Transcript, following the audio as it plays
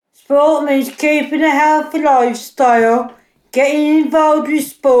Sport means keeping a healthy lifestyle, getting involved with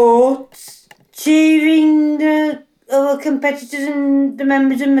sports, cheering the other competitors and the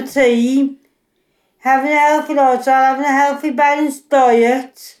members of my team, having a healthy lifestyle, having a healthy balanced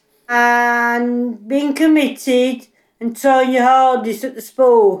diet, and being committed and trying your hardest at the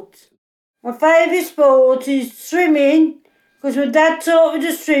sport. My favourite sport is swimming, because my dad taught me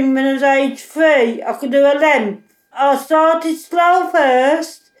to swim when I was age 3. I could do a length. I started slow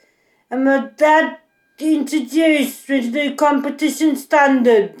first, and my dad introduced me to do competition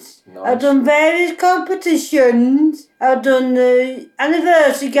standards. Nice. I've done various competitions. I've done the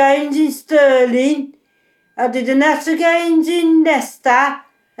anniversary games in Stirling. I did the national games in Leicester,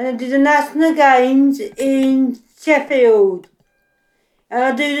 and I did the national games in Sheffield. And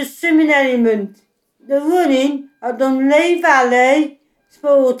I do the swimming element. The running, I've done Lee Valley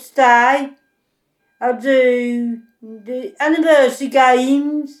Sports Day. I do the anniversary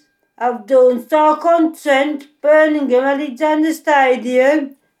games. I've done Stoke-on-Trent, Birmingham, Alexander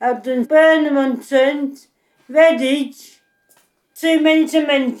Stadium. I've done Burnham-on-Trent, Redditch. Too many to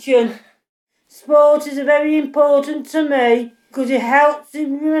mention. Sport is very important to me because it helps with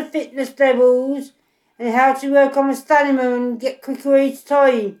my fitness levels and it helps me work on my stamina and get quicker each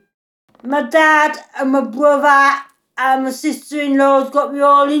time. My dad and my brother and my sister-in-law's got me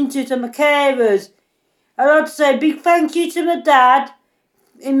all into it and my carers. I'd like to say a big thank you to my dad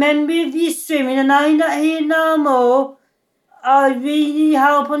in memory of your swimming. I know you're not here no more. I really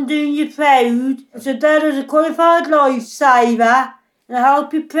hope I'm doing you proud. So Dad was a qualified lifesaver and I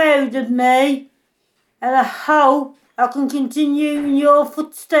hope you're proud of me. And I hope I can continue in your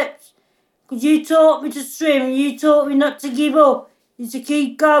footsteps. Because you taught me to swim and you taught me not to give up. And to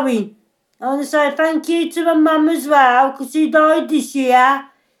keep going. I want to say thank you to my mum as well, because she died this year.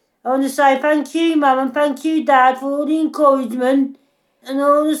 I want to say thank you, Mum, and thank you, Dad, for all the encouragement and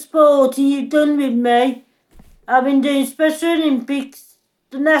all the supporting you've done with me. I've been doing Special Olympics,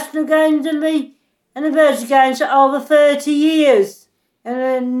 the National Games and the Anniversary Games for over 30 years.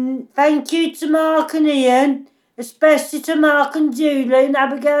 And thank you to Mark and Ian, especially to Mark and Julie and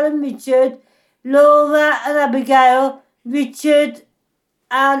Abigail and Richard, Laura and Abigail, Richard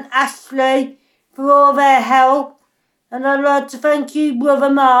and Ashley for all their help. And I'd like to thank you, Brother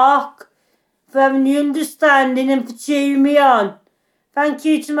Mark, for having the understanding and for cheering me on. Thank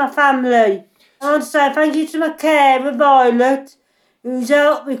you to my family. I want to say thank you to my carer, Violet, who's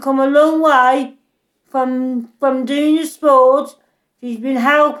helped me come a long way from doing the sport. She's been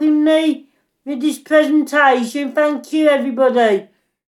helping me with this presentation. Thank you, everybody.